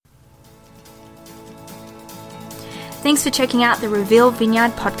Thanks for checking out the Reveal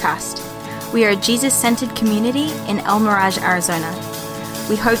Vineyard podcast. We are a Jesus-centered community in El Mirage, Arizona.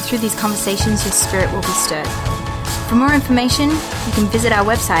 We hope through these conversations your spirit will be stirred. For more information, you can visit our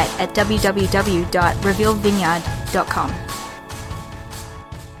website at www.revealvineyard.com.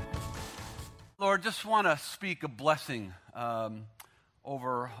 Lord, just want to speak a blessing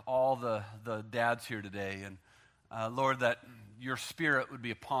over all the dads here today. And Lord, that your spirit would be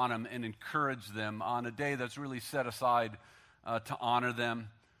upon them and encourage them on a day that's really set aside to honor them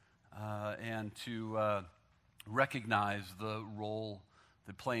and to recognize the role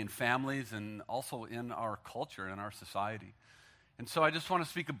they play in families and also in our culture and our society. And so I just want to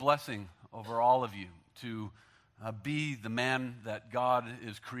speak a blessing over all of you to be the man that God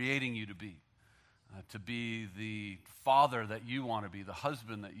is creating you to be the father that you want to be, the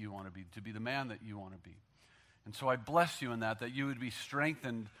husband that you want to be the man that you want to be. And so I bless you in that you would be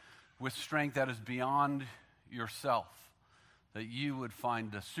strengthened with strength that is beyond yourself, that you would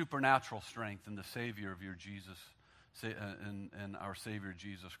find the supernatural strength in the Savior of your Jesus, and our Savior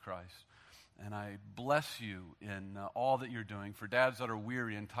Jesus Christ. And I bless you in all that you're doing. For dads that are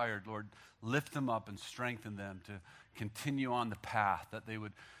weary and tired, Lord, lift them up and strengthen them to continue on the path, that they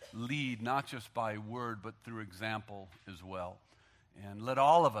would lead not just by word but through example as well. And let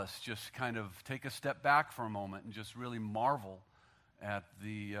all of us just kind of take a step back for a moment and just really marvel at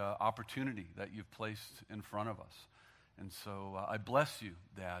the opportunity that you've placed in front of us. And so I bless you,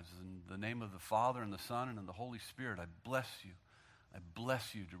 dads, in the name of the Father and the Son and in the Holy Spirit. I bless you. I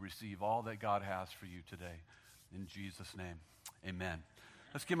bless you to receive all that God has for you today. In Jesus' name, amen.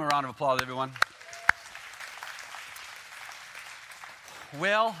 Let's give him a round of applause, everyone.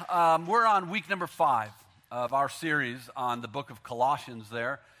 Well, we're on week number 5 of our series on the book of Colossians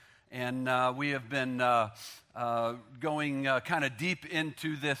there. And we have been going kind of deep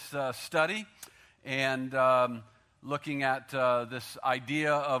into this study and looking at this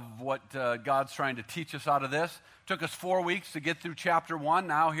idea of what God's trying to teach us out of this. Took us 4 weeks to get through chapter 1.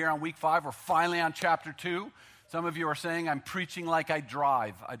 Now here on week 5, we're finally on chapter 2. Some of you are saying I'm preaching like I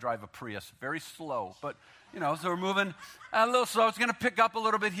drive. I drive a Prius, very slow, but so we're moving a little slow. It's going to pick up a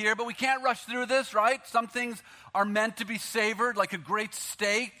little bit here, but we can't rush through this, right? Some things are meant to be savored, like a great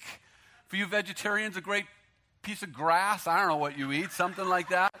steak. For you vegetarians, a great piece of grass. I don't know what you eat, something like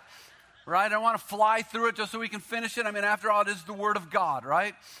that, right? I don't want to fly through it just so we can finish it. I mean, after all, it is the Word of God,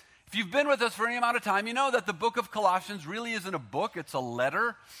 right? If you've been with us for any amount of time, you know that the book of Colossians really isn't a book. It's a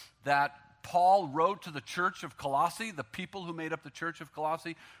letter that Paul wrote to the church of Colossae, the people who made up the church of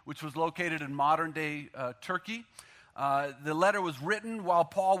Colossae, which was located in modern-day Turkey. The letter was written while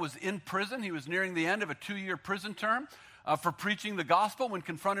Paul was in prison. He was nearing the end of a 2-year prison term for preaching the gospel. When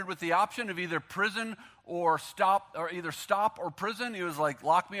confronted with the option of either prison or stop or prison, he was like,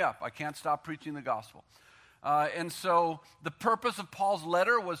 lock me up. I can't stop preaching the gospel. And so the purpose of Paul's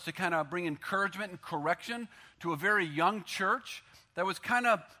letter was to kind of bring encouragement and correction to a very young church that was kind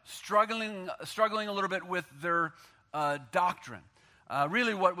of struggling a little bit with their doctrine.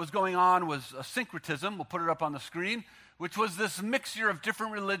 Really what was going on was a syncretism, we'll put it up on the screen, which was this mixture of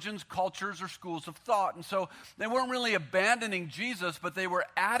different religions, cultures, or schools of thought. And so they weren't really abandoning Jesus, but they were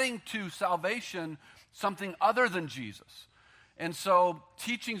adding to salvation something other than Jesus. And so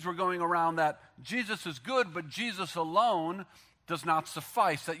teachings were going around that Jesus is good, but Jesus alone does not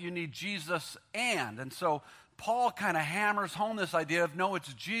suffice, that you need Jesus and so Paul kind of hammers home this idea of, no,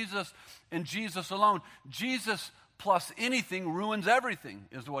 it's Jesus and Jesus alone. Jesus plus anything ruins everything,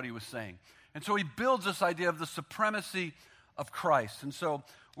 is what he was saying. And so he builds this idea of the supremacy of Christ. And so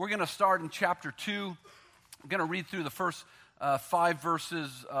we're going to start in chapter 2. I'm going to read through the first 5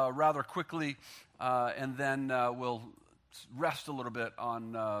 verses rather quickly, and then we'll rest a little bit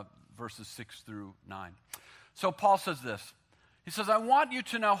on verses 6 through 9. So Paul says this. He says, I want you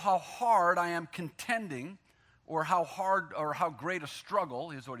to know how hard I am contending, or how hard or how great a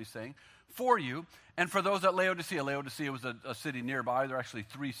struggle, is what he's saying, for you and for those at Laodicea. Laodicea was a city nearby. There are actually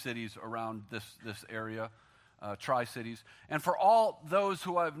 3 cities around this area, Tri-Cities. And for all those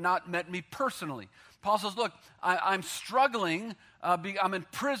who have not met me personally. Paul says, look, I'm struggling. I'm in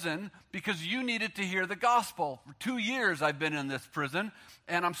prison because you needed to hear the gospel. For 2 years I've been in this prison,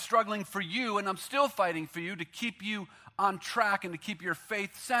 and I'm struggling for you, and I'm still fighting for you to keep you on track and to keep your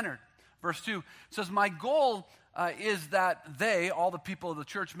faith centered. Verse 2 says, my goal is that they, all the people of the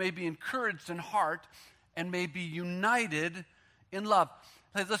church, may be encouraged in heart and may be united in love.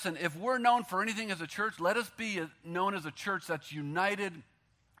 Hey, listen, if we're known for anything as a church, let us be known as a church that's united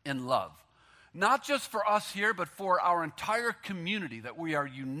in love. Not just for us here, but for our entire community, that we are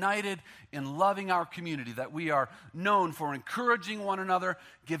united in loving our community, that we are known for encouraging one another,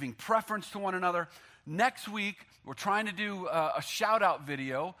 giving preference to one another. next week, we're trying to do a shout-out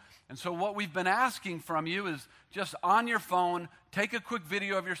video. And so what we've been asking from you is just on your phone, take a quick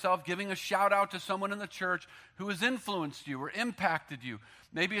video of yourself giving a shout-out to someone in the church who has influenced you or impacted you.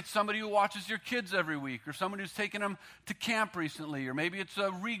 Maybe it's somebody who watches your kids every week, or someone who's taken them to camp recently, or maybe it's a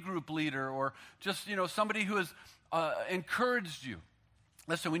regroup leader, or just, somebody who has encouraged you.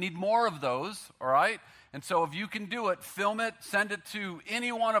 Listen, we need more of those, all right? And so if you can do it, film it, send it to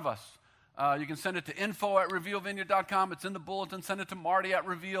any one of us. You can send it to info@revealvineyard.com. It's in the bulletin. Send it to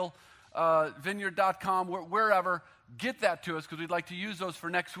Marty@revealvineyard.com, wherever. Get that to us because we'd like to use those for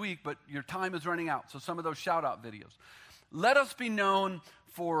next week, but your time is running out. So some of those shout-out videos. Let us be known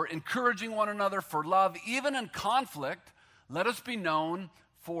for encouraging one another, for love, even in conflict. Let us be known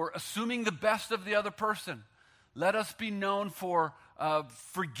for assuming the best of the other person. Let us be known for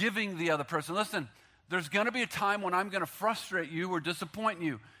forgiving the other person. Listen, there's going to be a time when I'm going to frustrate you or disappoint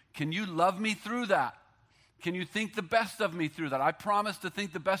you. Can you love me through that? Can you think the best of me through that? I promise to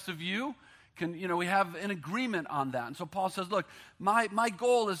think the best of you. We have an agreement on that. And so Paul says, look, my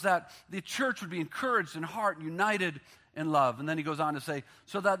goal is that the church would be encouraged in heart and united in love. And then he goes on to say,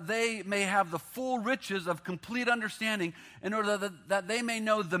 so that they may have the full riches of complete understanding, in order that they may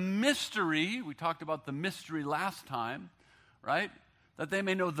know the mystery. We talked about the mystery last time, right? That they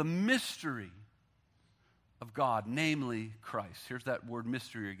may know the mystery of God, namely Christ. Here's that word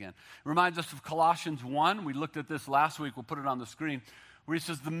mystery again. It reminds us of Colossians 1. We looked at this last week. We'll put it on the screen. Where he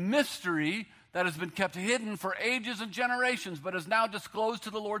says, the mystery that has been kept hidden for ages and generations, but is now disclosed to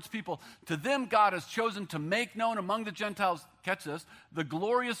the Lord's people. To them God has chosen to make known among the Gentiles, catch this, the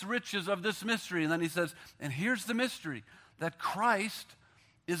glorious riches of this mystery. And then he says, and here's the mystery, that Christ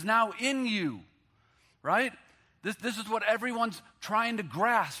is now in you, right? This is what everyone's trying to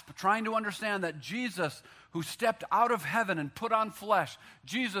grasp, trying to understand, that Jesus, who stepped out of heaven and put on flesh,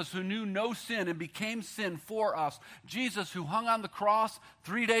 Jesus who knew no sin and became sin for us, Jesus who hung on the cross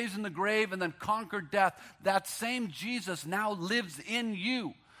 3 days in the grave and then conquered death, that same Jesus now lives in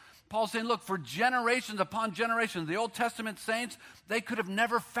you. Paul's saying, look, for generations upon generations, the Old Testament saints, they could have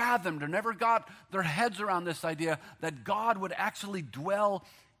never fathomed or never got their heads around this idea that God would actually dwell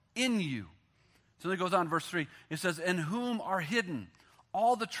in you. So then it goes on, verse 3. It says, in whom are hidden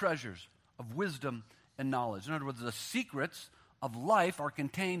all the treasures of wisdom and knowledge. In other words, the secrets of life are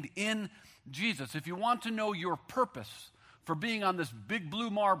contained in Jesus. If you want to know your purpose for being on this big blue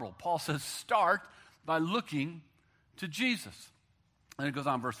marble, Paul says, start by looking to Jesus. And it goes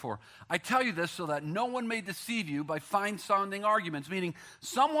on, verse 4. I tell you this so that no one may deceive you by fine-sounding arguments, meaning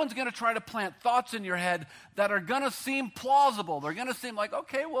someone's going to try to plant thoughts in your head that are going to seem plausible. They're going to seem like,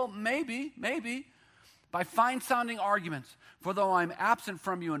 okay, well, maybe. By fine-sounding arguments. For though I'm absent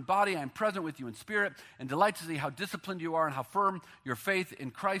from you in body, I am present with you in spirit, and delight to see how disciplined you are and how firm your faith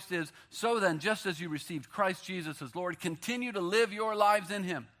in Christ is. So then, just as you received Christ Jesus as Lord, continue to live your lives in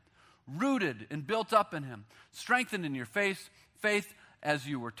him, rooted and built up in him, strengthened in your faith as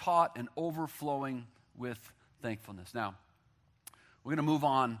you were taught, and overflowing with thankfulness. Now, we're going to move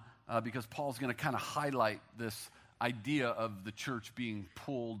on because Paul's going to kind of highlight this idea of the church being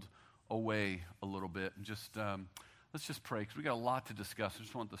pulled away a little bit. And just let's just pray, because we got a lot to discuss. I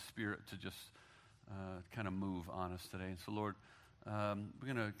just want the Spirit to just kind of move on us today. And so, Lord,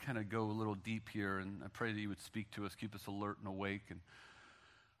 we're going to kind of go a little deep here, and I pray that you would speak to us, keep us alert and awake,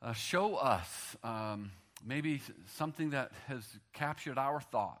 and show us maybe something that has captured our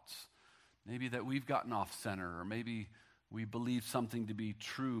thoughts, maybe that we've gotten off center, or maybe we believe something to be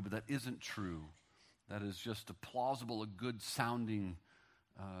true, but that isn't true, that is just a plausible, a good sounding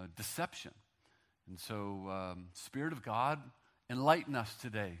deception. And so, Spirit of God, enlighten us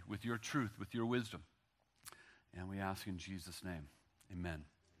today with your truth, with your wisdom. And we ask in Jesus' name, amen.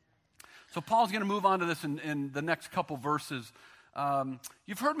 So Paul's going to move on to this in the next couple verses.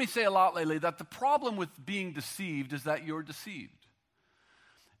 You've heard me say a lot lately that the problem with being deceived is that you're deceived.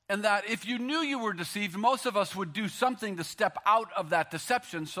 And that if you knew you were deceived, most of us would do something to step out of that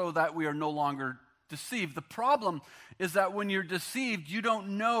deception so that we are no longer deceived. The problem is that when you're deceived, you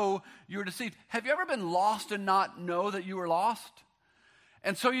don't know you're deceived. Have you ever been lost and not know that you were lost?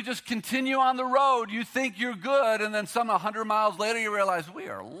 And so you just continue on the road. You think you're good, and then some 100 miles later you realize we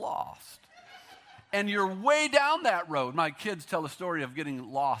are lost. And you're way down that road. My kids tell the story of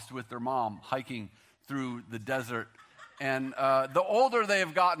getting lost with their mom hiking through the desert. And the older they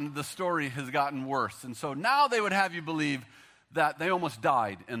have gotten, the story has gotten worse. And so now they would have you believe that they almost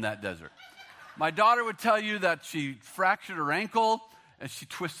died in that desert. My daughter would tell you that she fractured her ankle and she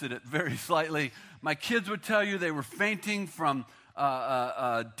twisted it very slightly. My kids would tell you they were fainting from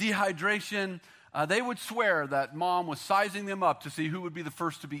dehydration. they would swear that mom was sizing them up to see who would be the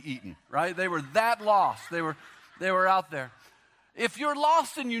first to be eaten, right? They were that lost. They were out there. If you're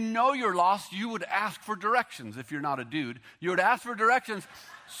lost and you know you're lost, you would ask for directions. If you're not a dude, you would ask for directions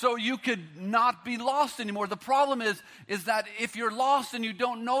so you could not be lost anymore. The problem is that if you're lost and you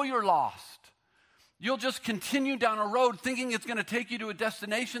don't know you're lost, you'll just continue down a road thinking it's going to take you to a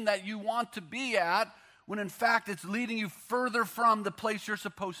destination that you want to be at, when in fact it's leading you further from the place you're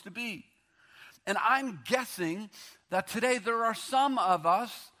supposed to be. And I'm guessing that today there are some of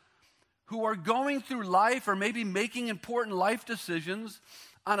us who are going through life or maybe making important life decisions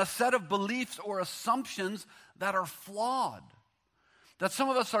on a set of beliefs or assumptions that are flawed. That some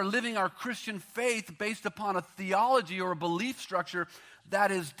of us are living our Christian faith based upon a theology or a belief structure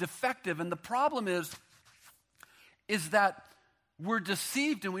that is defective. And the problem is that we're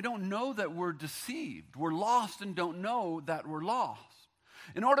deceived and we don't know that we're deceived. We're lost and don't know that we're lost.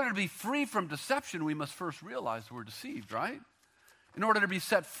 In order to be free from deception, we must first realize we're deceived, right? In order to be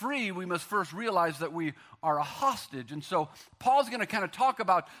set free, we must first realize that we are a hostage. And so Paul's going to kind of talk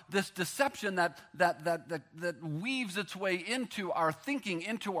about this deception that weaves its way into our thinking,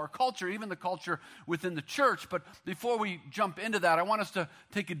 into our culture, even the culture within the church. But before we jump into that, I want us to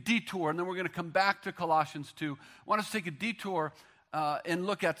take a detour, and then we're going to come back to Colossians 2. I want us to take a detour and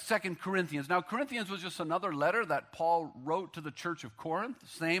look at 2 Corinthians. Now, Corinthians was just another letter that Paul wrote to the church of Corinth.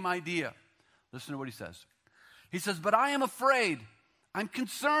 Same idea. Listen to what he says. He says, "But I am afraid, I'm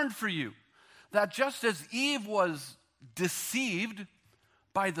concerned for you, that just as Eve was deceived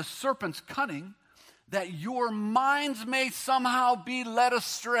by the serpent's cunning, that your minds may somehow be led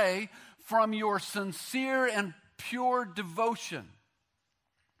astray from your sincere and pure devotion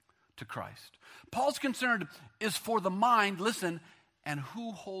to Christ." Paul's concern is for the mind, listen, and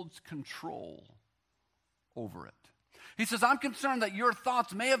who holds control over it. He says, I'm concerned that your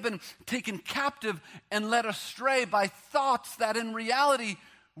thoughts may have been taken captive and led astray by thoughts that in reality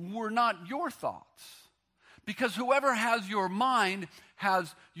were not your thoughts. Because whoever has your mind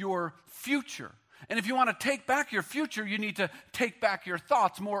has your future. And if you want to take back your future, you need to take back your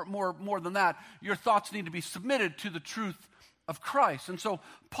thoughts. More than that, your thoughts need to be submitted to the truth of Christ. And so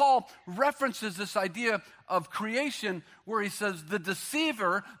Paul references this idea of creation where he says the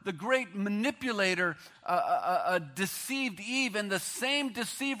deceiver, the great manipulator, deceived Eve, and the same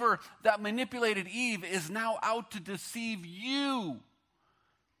deceiver that manipulated Eve is now out to deceive you.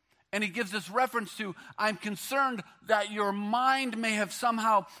 And he gives this reference to, I'm concerned that your mind may have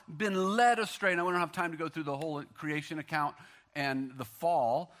somehow been led astray. Now, we don't have time to go through the whole creation account and the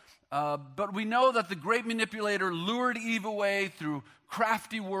fall. But we know that the great manipulator lured Eve away through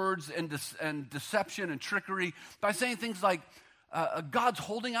crafty words and deception and trickery by saying things like, God's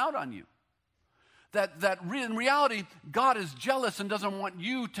holding out on you. In reality, God is jealous and doesn't want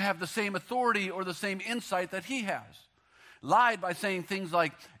you to have the same authority or the same insight that he has. Lied by saying things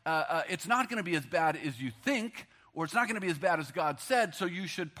like, it's not going to be as bad as you think, or it's not going to be as bad as God said, so you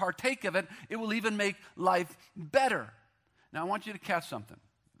should partake of it. It will even make life better. Now, I want you to catch something.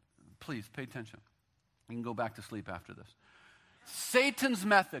 Please pay attention. You can go back to sleep after this. Satan's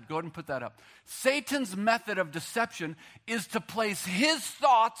method, go ahead and put that up. Satan's method of deception is to place his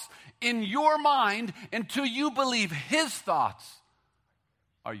thoughts in your mind until you believe his thoughts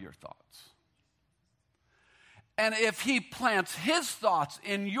are your thoughts. And if he plants his thoughts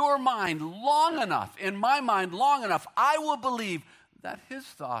in your mind long enough, in my mind long enough, I will believe that his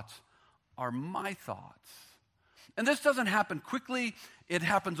thoughts are my thoughts. And this doesn't happen quickly. It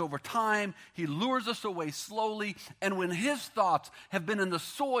happens over time. He lures us away slowly. And when his thoughts have been in the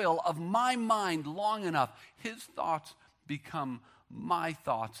soil of my mind long enough, his thoughts become my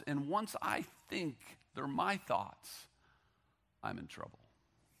thoughts. And once I think they're my thoughts, I'm in trouble.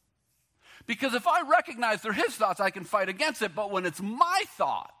 Because if I recognize they're his thoughts, I can fight against it. But when it's my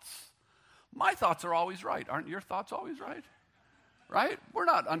thoughts are always right. Aren't your thoughts always right? Right? We're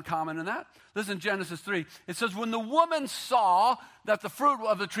not uncommon in that. Listen, Genesis 3. It says, when the woman saw that the fruit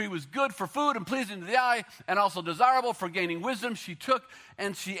of the tree was good for food and pleasing to the eye and also desirable for gaining wisdom, she took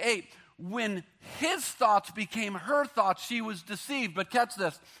and she ate. When his thoughts became her thoughts, she was deceived. But catch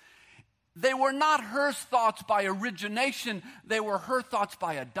this. They were not her thoughts by origination. They were her thoughts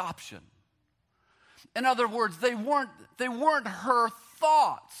by adoption. In other words, they weren't her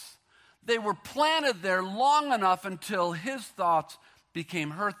thoughts. They were planted there long enough until his thoughts became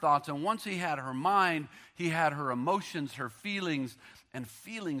her thoughts. And once he had her mind, he had her emotions, her feelings, and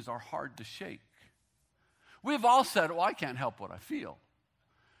feelings are hard to shake. We've all said, well, I can't help what I feel.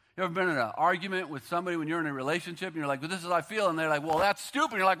 You ever been in an argument with somebody when you're in a relationship and you're like, well, this is how I feel, and they're like, well, that's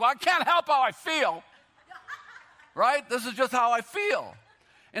stupid. You're like, well, I can't help how I feel. Right? This is just how I feel.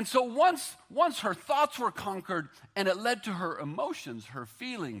 And so once her thoughts were conquered and it led to her emotions, her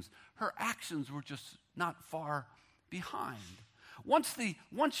feelings, her actions were just not far behind. Once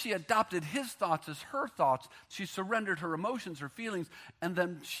she adopted his thoughts as her thoughts, she surrendered her emotions, her feelings, and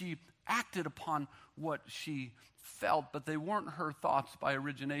then she acted upon what she felt, but they weren't her thoughts by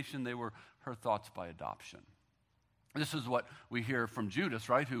origination, they were her thoughts by adoption. This is what we hear from Judas,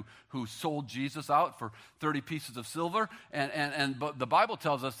 right, who sold Jesus out for 30 pieces of silver, but the Bible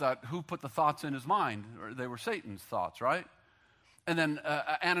tells us that who put the thoughts in his mind? They were Satan's thoughts, right? And then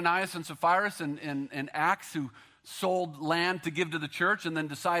Ananias and Sapphira in Acts, who sold land to give to the church and then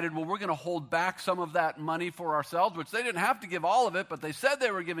decided, well, we're going to hold back some of that money for ourselves, which they didn't have to give all of it, but they said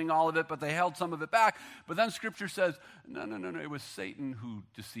they were giving all of it, but they held some of it back. But then Scripture says, no, it was Satan who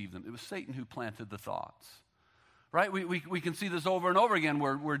deceived them. It was Satan who planted the thoughts. Right? We can see this over and over again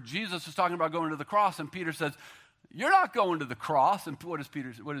where Jesus is talking about going to the cross, and Peter says, you're not going to the cross. And what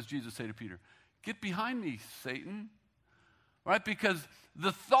does Jesus say to Peter? Get behind me, Satan. Right? Because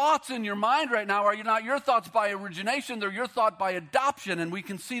the thoughts in your mind right now are not your thoughts by origination, they're your thought by adoption. And we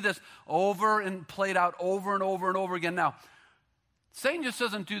can see this over and played out over and over and over again. Now, Satan just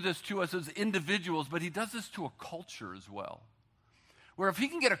doesn't do this to us as individuals, but he does this to a culture as well. Where if he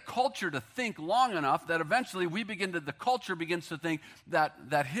can get a culture to think long enough that eventually the culture begins to think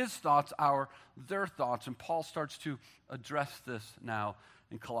that his thoughts are their thoughts. And Paul starts to address this now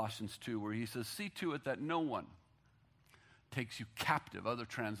in Colossians 2, where he says, see to it that no one takes you captive. Other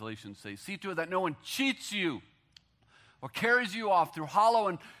translations say, see to it that no one cheats you or carries you off through hollow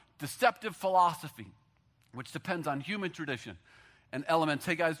and deceptive philosophy, which depends on human tradition and elements.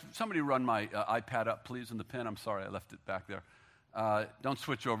 Hey guys, somebody run my iPad up, please, and the pen. I'm sorry, I left it back there. Don't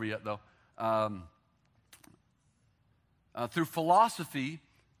switch over yet, though. Through philosophy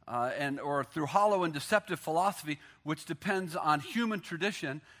or through hollow and deceptive philosophy, which depends on human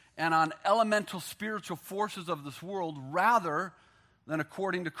tradition and on elemental spiritual forces of this world rather than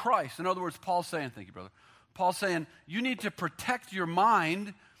according to Christ. In other words, Paul's saying, thank you, brother. Paul's saying, you need to protect your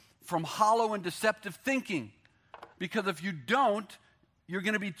mind from hollow and deceptive thinking. Because if you don't, you're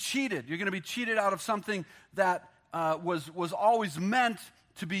going to be cheated. You're going to be cheated out of something that was always meant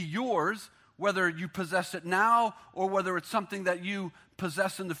to be yours, whether you possess it now or whether it's something that you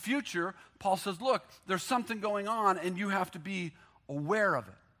possess in the future. Paul says, look, there's something going on and you have to be aware of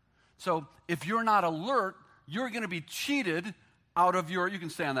it. So if you're not alert, you're going to be cheated out of you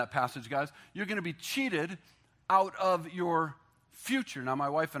can stay on that passage, guys. You're going to be cheated out of your future. Now, my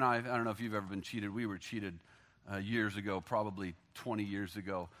wife and I don't know if you've ever been cheated. We were cheated years ago, probably 20 years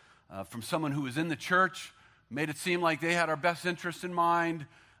ago, from someone who was in the church, made it seem like they had our best interest in mind.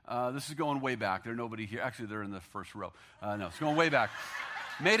 This is going way back. There's nobody here. Actually, they're in the first row. No, it's going way back.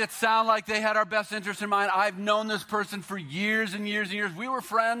 Made it sound like they had our best interest in mind. I've known this person for years and years and years. We were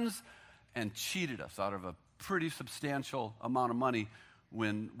friends and cheated us out of a pretty substantial amount of money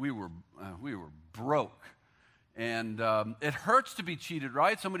when we were broke. And it hurts to be cheated,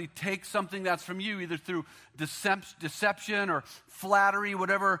 right? Somebody takes something that's from you, either through deception or flattery,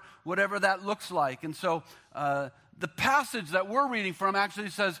 whatever that looks like. And so the passage that we're reading from actually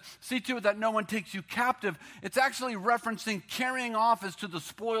says, see to it that no one takes you captive. It's actually referencing carrying off as to the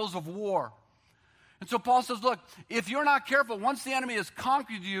spoils of war. And so Paul says, look, if you're not careful, once the enemy has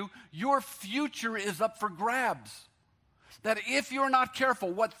conquered you, your future is up for grabs. That if you're not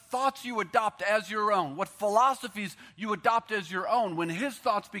careful, what thoughts you adopt as your own, what philosophies you adopt as your own, when his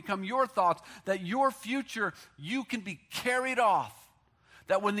thoughts become your thoughts, that your future, you can be carried off.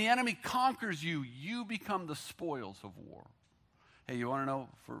 That when the enemy conquers you, you become the spoils of war. Hey, you want to know,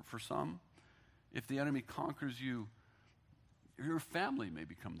 for some, if the enemy conquers you, your family may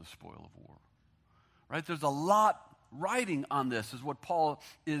become the spoil of war. Right? There's a lot writing on this is what Paul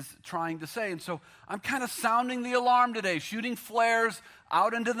is trying to say. And so I'm kind of sounding the alarm today, shooting flares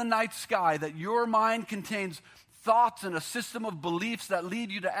out into the night sky that your mind contains thoughts and a system of beliefs that lead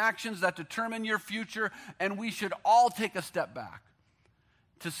you to actions that determine your future, and we should all take a step back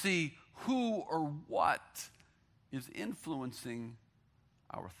to see who or what is influencing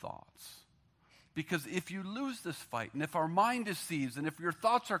our thoughts. Because if you lose this fight, and if our mind is seized, and if your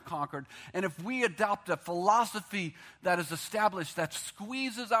thoughts are conquered, and if we adopt a philosophy that is established that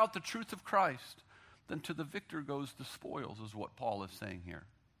squeezes out the truth of Christ, then to the victor goes the spoils, is what Paul is saying here.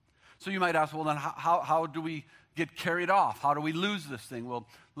 So you might ask, well, then how do we get carried off? How do we lose this thing? Well,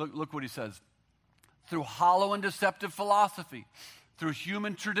 look what he says. Through hollow and deceptive philosophy, through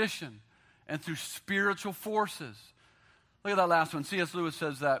human tradition, and through spiritual forces. Look at that last one. C.S. Lewis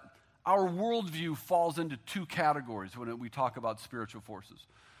says that our worldview falls into two categories when we talk about spiritual forces.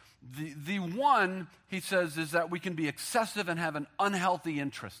 The one, he says, is that we can be excessive and have an unhealthy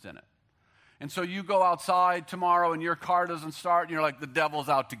interest in it. And so you go outside tomorrow and your car doesn't start and you're like, the devil's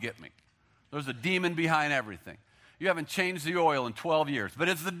out to get me. There's a demon behind everything. You haven't changed the oil in 12 years, but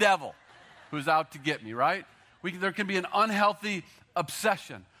it's the devil who's out to get me, right? There can be an unhealthy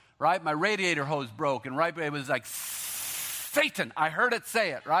obsession, right? My radiator hose broke, and right, it was like, Satan. I heard it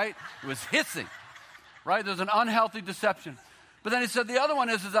say it, right? It was hissing, right? There's an unhealthy deception. But then he said the other one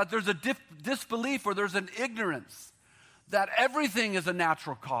is that there's a disbelief, or there's an ignorance that everything is a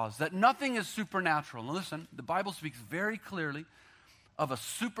natural cause, that nothing is supernatural. And listen, the Bible speaks very clearly of a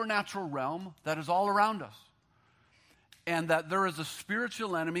supernatural realm that is all around us. And that there is a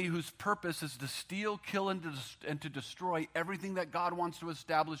spiritual enemy whose purpose is to steal, kill, and to destroy everything that God wants to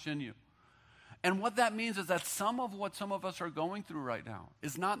establish in you. And what that means is that some of what some of us are going through right now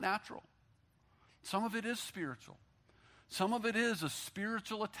is not natural. Some of it is spiritual. Some of it is a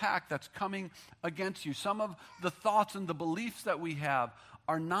spiritual attack that's coming against you. Some of the thoughts and the beliefs that we have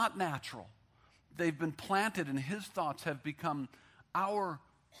are not natural. They've been planted, and his thoughts have become our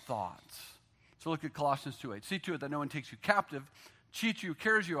thoughts. So look at Colossians 2:8. See to it that no one takes you captive, cheats you,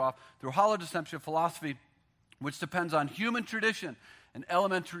 carries you off through hollow deception philosophy, which depends on human tradition and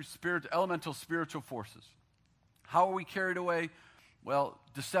elemental spiritual forces. How are we carried away? Well,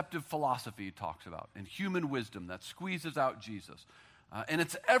 deceptive philosophy he talks about, and human wisdom that squeezes out Jesus. And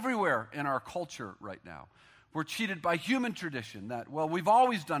it's everywhere in our culture right now. We're cheated by human tradition that, well, we've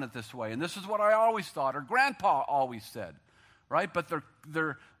always done it this way, and this is what I always thought, or Grandpa always said, right? But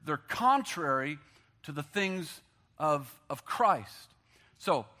they're contrary to the things of Christ.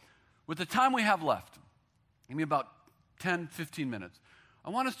 So, with the time we have left, give me about 10, 15 minutes,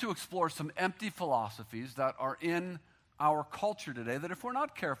 I want us to explore some empty philosophies that are in our culture today that, if we're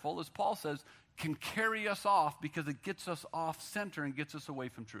not careful, as Paul says, can carry us off because it gets us off center and gets us away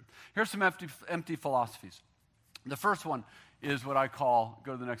from truth. Here's some empty philosophies. The first one is what I call,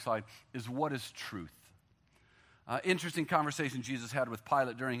 go to the next slide, is what is truth? Interesting conversation Jesus had with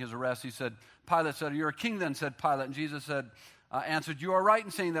Pilate during his arrest. Pilate said, "You're a king then," said Pilate. And Jesus answered, "You are right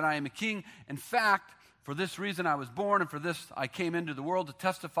in saying that I am a king. In fact, for this reason I was born, and for this I came into the world to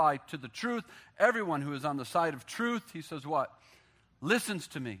testify to the truth. Everyone who is on the side of truth," he says what? "Listens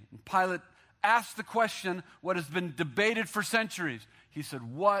to me." And Pilate asked the question, what has been debated for centuries. He said,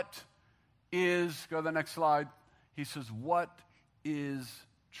 what is, go to the next slide. He says, what is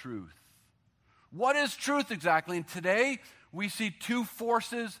truth? What is truth exactly? And today we see two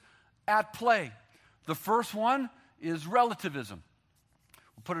forces at play. The first one is relativism.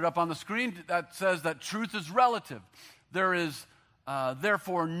 We'll put it up on the screen. That says that truth is relative. There is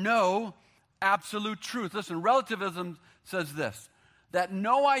therefore no absolute truth. Listen, relativism says this, that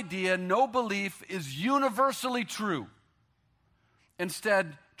no idea, no belief is universally true.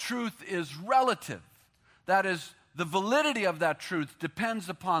 Instead, truth is relative. That is, the validity of that truth depends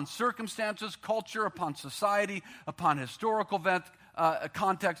upon circumstances, culture, upon society, upon historical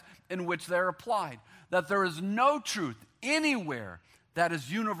context in which they're applied. That there is no truth anywhere that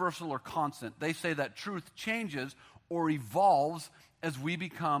is universal or constant. They say that truth changes or evolves as we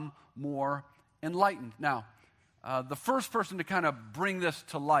become more enlightened. Now, the first person to kind of bring this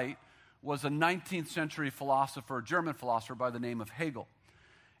to light was a 19th century philosopher, German philosopher by the name of Hegel.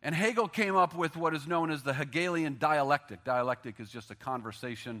 And Hegel came up with what is known as the Hegelian dialectic. Dialectic is just a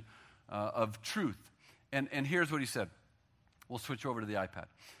conversation of truth. And here's what he said. We'll switch over to the iPad.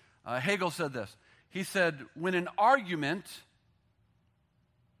 Hegel said this. He said, when an argument,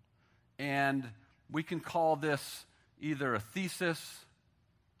 and we can call this either a thesis,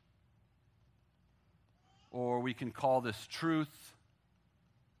 or we can call this truth.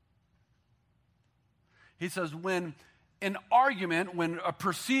 He says, when an argument, when a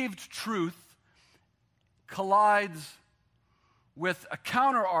perceived truth collides with a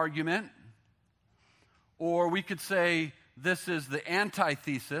counter-argument, or we could say this is the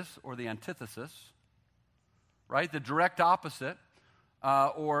antithesis or the antithesis, right? The direct opposite,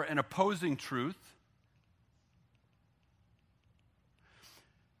 or an opposing truth.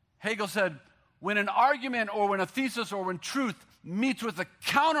 Hegel said, when an argument or when a thesis or when truth meets with a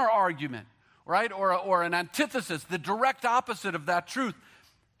counter-argument, right, or an antithesis, the direct opposite of that truth,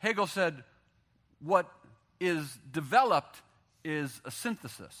 Hegel said, what is developed is a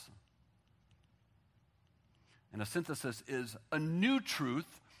synthesis. And a synthesis is a new truth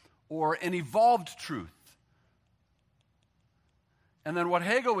or an evolved truth. And then what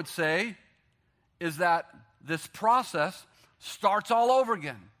Hegel would say is that this process starts all over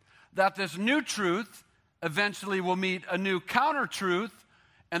again. That this new truth eventually will meet a new counter-truth,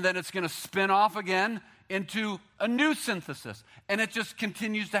 and then it's going to spin off again into a new synthesis. And it just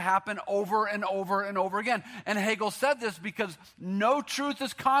continues to happen over and over and over again. And Hegel said this because no truth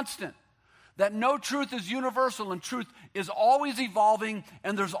is constant, that no truth is universal, and truth is always evolving,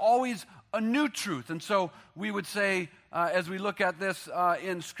 and there's always a new truth. And so we would say, as we look at this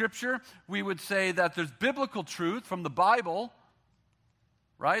in Scripture, we would say that there's biblical truth from the Bible,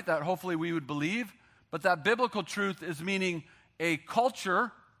 right, that hopefully we would believe, but that biblical truth is meaning a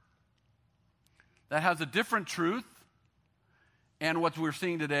culture that has a different truth, and what we're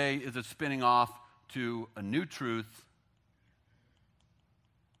seeing today is it's spinning off to a new truth,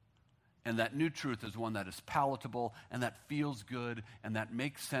 and that new truth is one that is palatable, and that feels good, and that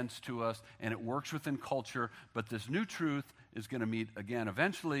makes sense to us, and it works within culture, but this new truth is going to meet, again,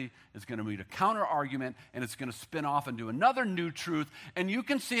 eventually, is going to meet a counter-argument, and it's going to spin off into another new truth, and you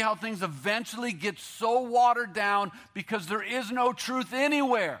can see how things eventually get so watered down because there is no truth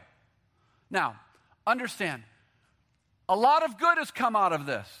anywhere. Now, understand, a lot of good has come out of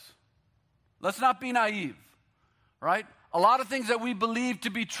this. Let's not be naive, right? A lot of things that we believed to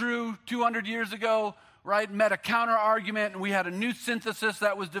be true 200 years ago, right, met a counter-argument, and we had a new synthesis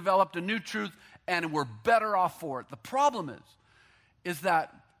that was developed, a new truth, and we're better off for it. The problem is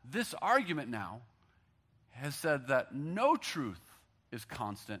that this argument now has said that no truth is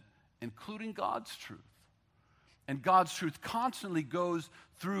constant, including God's truth. And God's truth constantly goes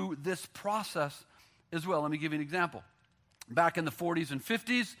through this process as well. Let me give you an example. Back in the 40s and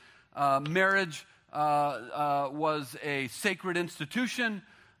 50s, marriage was a sacred institution.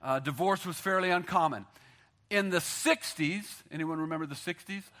 Divorce was fairly uncommon. In the 60s, anyone remember the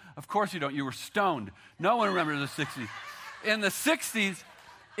 60s? Of course you don't. You were stoned. No one remembers the 60s. In the 60s,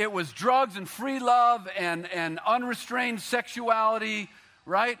 it was drugs and free love and unrestrained sexuality,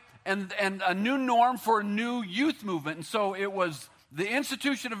 right? And a new norm for a new youth movement. And so it was the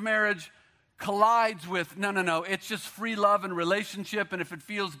institution of marriage collides with, no, it's just free love and relationship, and if it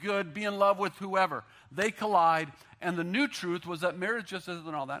feels good, be in love with whoever. They collide, and the new truth was that marriage just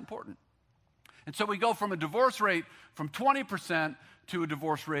isn't all that important. And so we go from a divorce rate from 20% to a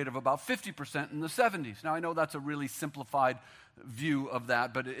divorce rate of about 50% in the 70s. Now, I know that's a really simplified view of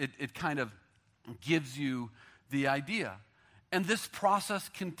that, but it kind of gives you the idea. And this process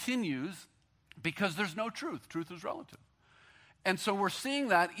continues because there's no truth. Truth is relative. And so we're seeing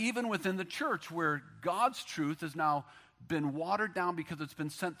that even within the church, where God's truth has now been watered down because it's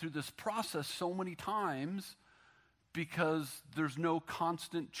been sent through this process so many times because there's no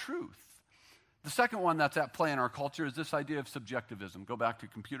constant truth. The second one that's at play in our culture is this idea of subjectivism. Go back to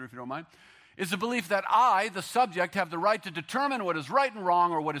your computer if you don't mind. Is the belief that I, the subject, have the right to determine what is right and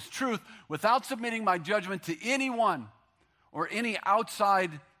wrong or what is truth without submitting my judgment to anyone or any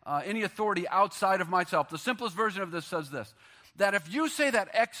authority outside of myself. The simplest version of this says this: that if you say that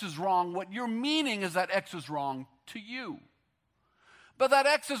X is wrong, what you're meaning is that X is wrong to you. But that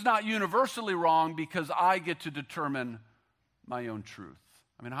X is not universally wrong because I get to determine my own truth.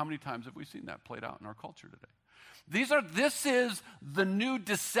 I mean, how many times have we seen that played out in our culture today? This is the new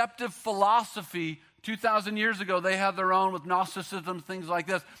deceptive philosophy. 2,000 years ago, they had their own with Gnosticism, things like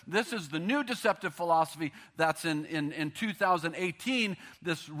this. This is the new deceptive philosophy that's in 2018,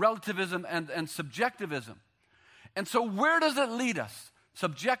 this relativism and subjectivism. And so where does it lead us?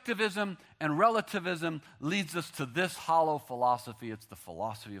 Subjectivism and relativism leads us to this hollow philosophy. It's the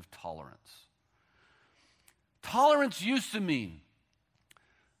philosophy of tolerance. Tolerance used to mean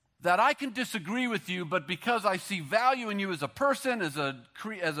that I can disagree with you, but because I see value in you as a person, as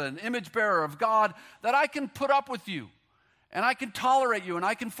an image bearer of God, that I can put up with you, and I can tolerate you, and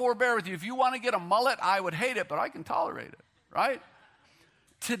I can forbear with you. If you want to get a mullet, I would hate it, but I can tolerate it, right?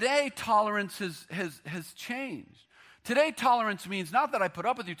 Today, tolerance has changed. Today, tolerance means not that I put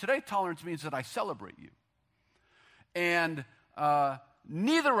up with you. Today, tolerance means that I celebrate you. And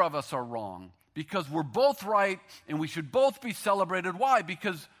neither of us are wrong because we're both right and we should both be celebrated. Why?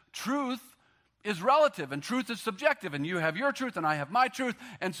 Because truth is relative and truth is subjective, and you have your truth and I have my truth,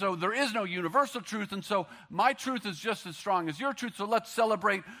 and so there is no universal truth, and so my truth is just as strong as your truth, so let's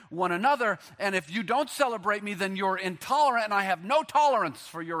celebrate one another. And if you don't celebrate me, then you're intolerant, and I have no tolerance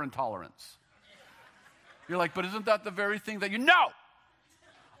for your intolerance. You're like, but isn't that the very thing that you know?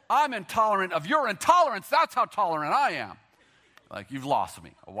 I'm intolerant of your intolerance. That's how tolerant I am. Like, you've lost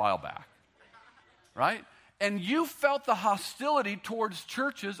me a while back, right? And you felt the hostility towards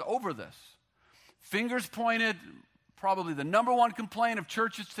churches over this. Fingers pointed. Probably the number one complaint of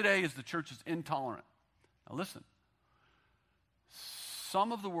churches today is the church is intolerant. Now listen,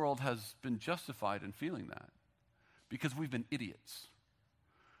 some of the world has been justified in feeling that because we've been idiots.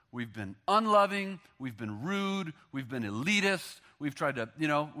 We've been unloving, we've been rude, we've been elitist, We've tried to,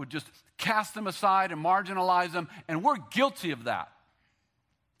 would just cast them aside and marginalize them, and we're guilty of that,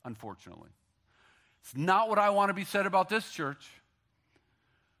 unfortunately. It's not what I want to be said about this church,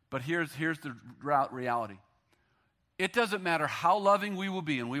 but here's the reality. It doesn't matter how loving we will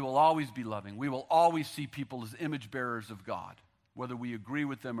be, and we will always be loving. We will always see people as image bearers of God, whether we agree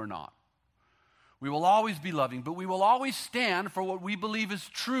with them or not. We will always be loving, but we will always stand for what we believe is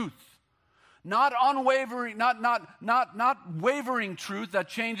truth. Not unwavering, not wavering truth that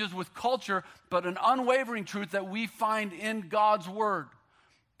changes with culture, but an unwavering truth that we find in God's word.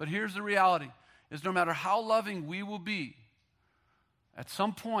 But here's the reality, is no matter how loving we will be, at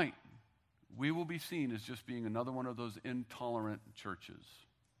some point, we will be seen as just being another one of those intolerant churches.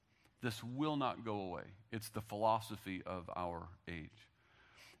 This will not go away. It's the philosophy of our age.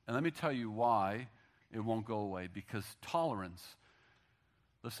 And let me tell you why it won't go away. Because tolerance,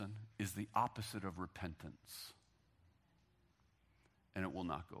 listen, is the opposite of repentance. And it will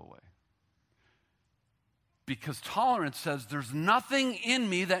not go away. Because tolerance says there's nothing in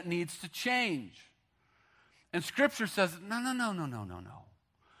me that needs to change. And Scripture says, no.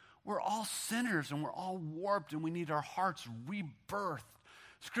 We're all sinners and we're all warped and we need our hearts rebirthed.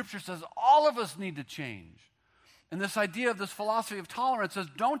 Scripture says all of us need to change. And this idea of this philosophy of tolerance says,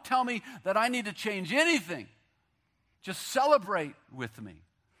 don't tell me that I need to change anything. Just celebrate with me.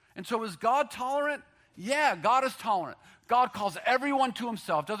 And so is God tolerant? Yeah, God is tolerant. God calls everyone to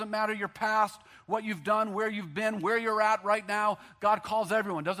himself. Doesn't matter your past, what you've done, where you've been, where you're at right now. God calls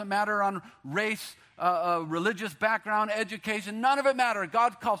everyone. Doesn't matter on race, religious background, education. None of it matters.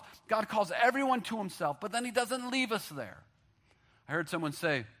 God calls everyone to himself, but then he doesn't leave us there. I heard someone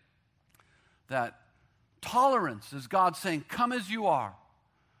say that tolerance is God saying, come as you are.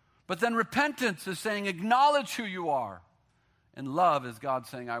 But then repentance is saying, acknowledge who you are. And love is God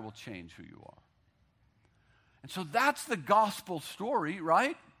saying, I will change who you are. And so that's the gospel story,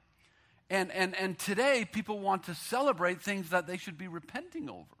 right? And today people want to celebrate things that they should be repenting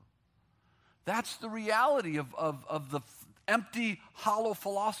over. That's the reality of the empty, hollow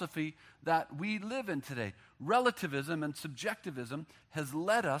philosophy that we live in today. Relativism and subjectivism has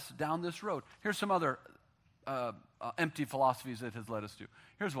led us down this road. Here's some other empty philosophies it has led us to.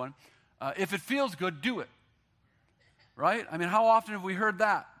 Here's one. If it feels good, do it. Right? I mean, how often have we heard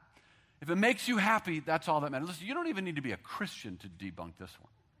that? If it makes you happy, that's all that matters. Listen, you don't even need to be a Christian to debunk this one.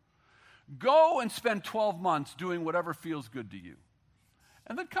 Go and spend 12 months doing whatever feels good to you.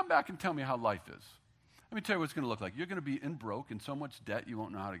 And then come back and tell me how life is. Let me tell you what it's going to look like. You're going to be in broke, in so much debt you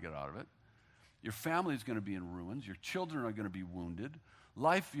won't know how to get out of it. Your family is going to be in ruins. Your children are going to be wounded.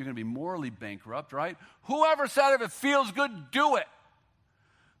 Life, you're going to be morally bankrupt, right? Whoever said if it feels good, do it.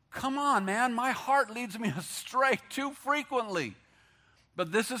 Come on, man. My heart leads me astray too frequently.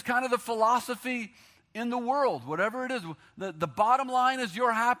 But this is kind of the philosophy in the world, whatever it is. The bottom line is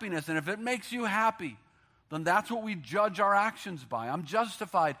your happiness, and if it makes you happy, then that's what we judge our actions by. I'm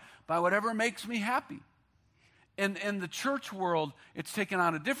justified by whatever makes me happy. In the church world, it's taken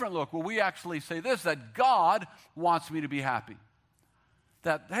on a different look, where we actually say this, that God wants me to be happy.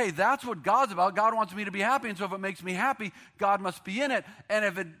 That, hey, that's what God's about. God wants me to be happy, and so if it makes me happy, God must be in it. And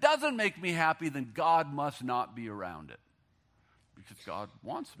if it doesn't make me happy, then God must not be around it. Because God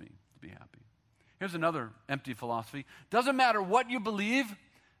wants me to be happy. Here's another empty philosophy. Doesn't matter what you believe,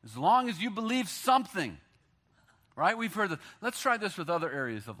 as long as you believe something. Right? We've heard this. Let's try this with other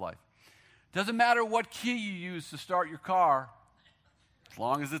areas of life. Doesn't matter what key you use to start your car, as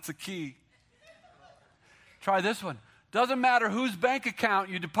long as it's a key. Try this one. Doesn't matter whose bank account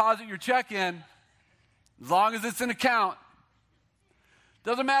you deposit your check in, as long as it's an account.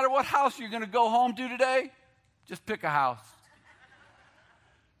 Doesn't matter what house you're going to go home to today, just pick a house.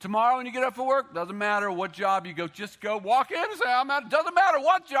 Tomorrow when you get up for work, doesn't matter what job you go, just go walk in and say, doesn't matter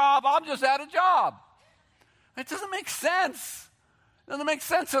what job, I'm just at a job. It doesn't make sense. It doesn't make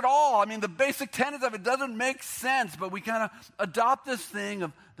sense at all. I mean, the basic tenets of it doesn't make sense, but we kind of adopt this thing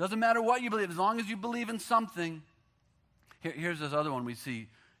of doesn't matter what you believe, as long as you believe in something. Here's this other one we see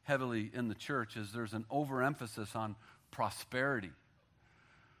heavily in the church, is there's an overemphasis on prosperity,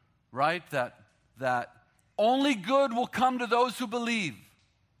 right? That only good will come to those who believe.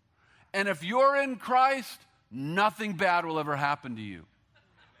 And if you're in Christ, nothing bad will ever happen to you.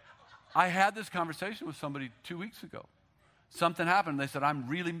 I had this conversation with somebody 2 weeks ago. Something happened. They said,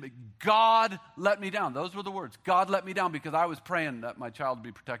 God let me down. Those were the words. God let me down because I was praying that my child would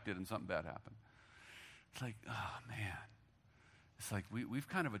be protected and something bad happened. It's like, oh, man. It's like we've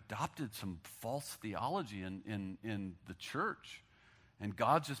kind of adopted some false theology in the church. And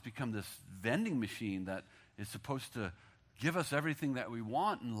God's just become this vending machine that is supposed to give us everything that we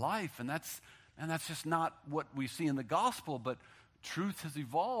want in life. And that's just not what we see in the gospel. But truth has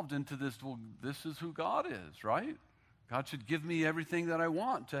evolved into this, well, this is who God is, right? God should give me everything that I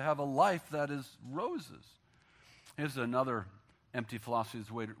want to have a life that is roses. Here's another empty philosophy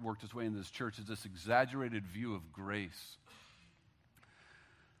that's worked its way into this church, is this exaggerated view of grace.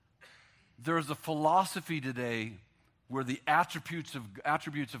 There's a philosophy today where the attributes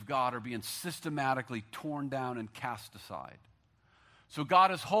of God are being systematically torn down and cast aside. So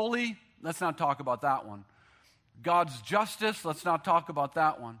God is holy, let's not talk about that one. God's justice, let's not talk about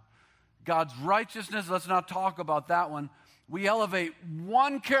that one. God's righteousness, let's not talk about that one. We elevate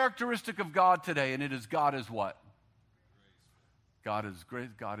one characteristic of God today, and it is God is what? God is grace.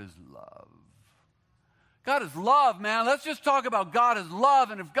 God is love. God is love, man. Let's just talk about God is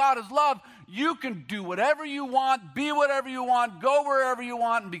love. And if God is love, you can do whatever you want, be whatever you want, go wherever you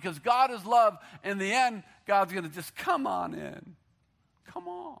want. And because God is love, in the end, God's going to just come on in. Come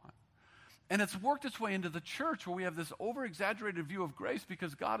on. And it's worked its way into the church where we have this over-exaggerated view of grace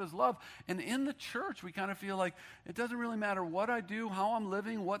because God is love. And in the church, we kind of feel like it doesn't really matter what I do, how I'm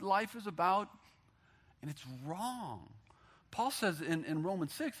living, what life is about. And it's wrong. Paul says in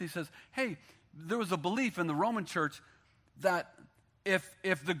Romans 6, he says, hey, there was a belief in the Roman church that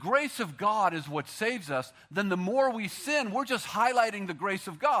if the grace of God is what saves us, then the more we sin, we're just highlighting the grace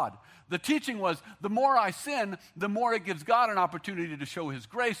of God. The teaching was, the more I sin, the more it gives God an opportunity to show his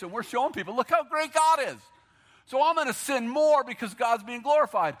grace. And we're showing people, look how great God is. So I'm going to sin more because God's being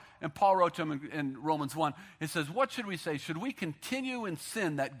glorified. And Paul wrote to him in Romans 1, it says, what should we say? Should we continue in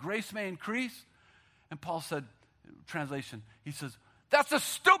sin that grace may increase? And Paul said, translation, he says, that's the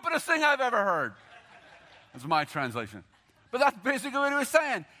stupidest thing I've ever heard. That's my translation. But that's basically what he was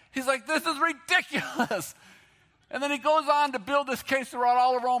saying. He's like, this is ridiculous. And then he goes on to build this case throughout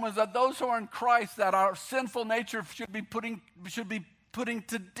all of Romans that those who are in Christ, that our sinful nature should be putting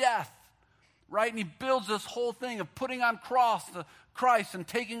to death, right? And he builds this whole thing of putting on Christ and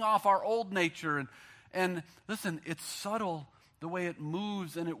taking off our old nature. And listen, it's subtle the way it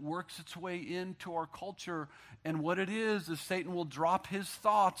moves and it works its way into our culture. And what it is Satan will drop his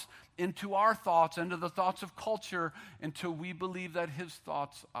thoughts into our thoughts, into the thoughts of culture, until we believe that his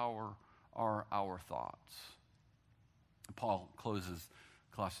thoughts are our thoughts. Paul closes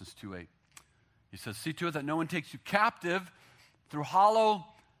Colossians 2:8. He says, see to it that no one takes you captive through hollow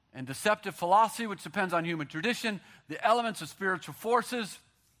and deceptive philosophy, which depends on human tradition, the elements of spiritual forces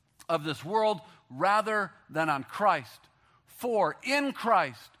of this world, rather than on Christ. For in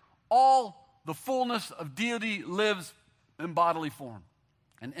Christ, all the fullness of deity lives in bodily form.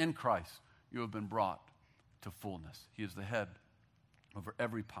 And in Christ, you have been brought to fullness. He is the head over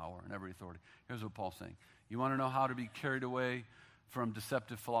every power and every authority. Here's what Paul's saying. You want to know how to be carried away from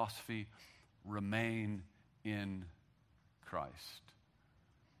deceptive philosophy? Remain in Christ.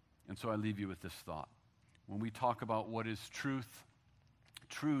 And so I leave you with this thought. When we talk about what is truth,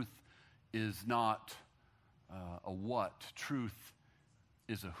 truth is not a what. Truth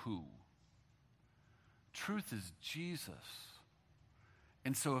is a who. Truth is Jesus.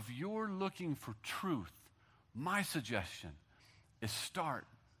 And so if you're looking for truth, my suggestion is start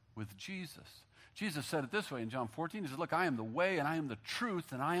with Jesus. Jesus said it this way in John 14. He said, look, I am the way and I am the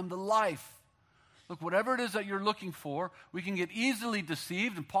truth and I am the life. Look, whatever it is that you're looking for, we can get easily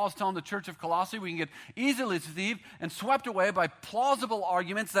deceived. And Paul's telling the church of Colossae, we can get easily deceived and swept away by plausible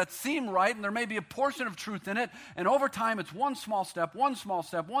arguments that seem right, and there may be a portion of truth in it. And over time, it's one small step, one small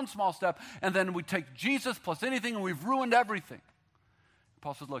step, one small step, and then we take Jesus plus anything, and we've ruined everything.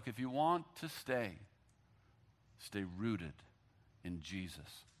 Paul says, look, if you want to stay rooted in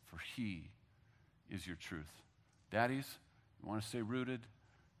Jesus, for he is your truth. Daddies, you want to stay rooted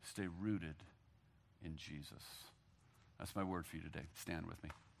in Jesus. That's my word for you today. Stand with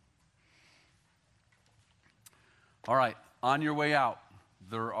me. All right, on your way out,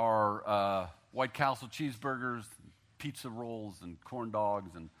 there are White Castle cheeseburgers, pizza rolls, and corn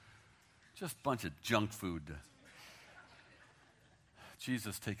dogs, and just a bunch of junk food.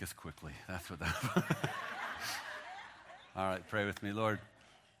 Jesus, take us quickly. That's what that All right, pray with me. Lord,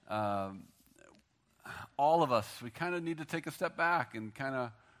 all of us, we kind of need to take a step back and kind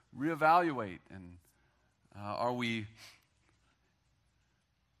of reevaluate. And are we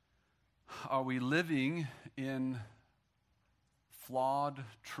living in flawed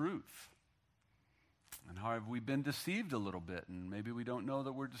truth? And how have we been deceived a little bit? And maybe we don't know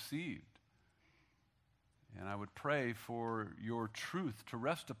that we're deceived. And I would pray for your truth to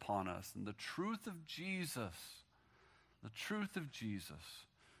rest upon us, and the truth of Jesus. The truth of Jesus.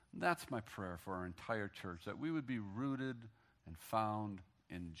 And that's my prayer for our entire church, that we would be rooted and found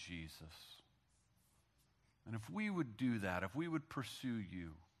in Jesus. And if we would do that, if we would pursue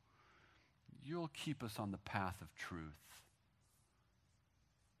you, you'll keep us on the path of truth.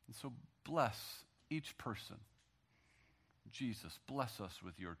 And so bless each person. Jesus, bless us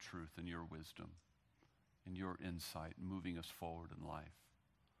with your truth and your wisdom and your insight, moving us forward in life.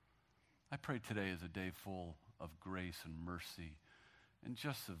 I pray today is a day full of grace and mercy and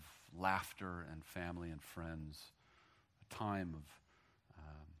just of laughter and family and friends, a time of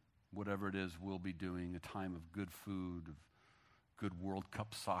whatever it is we'll be doing, a time of good food, of good World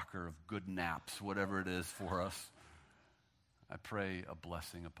Cup soccer, of good naps, whatever it is for us. I pray a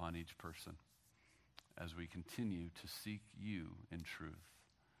blessing upon each person as we continue to seek you in truth.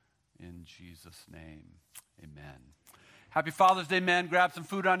 In Jesus' name, amen. Happy Father's Day, man. Grab some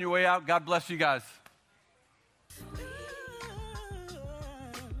food on your way out. God bless you guys.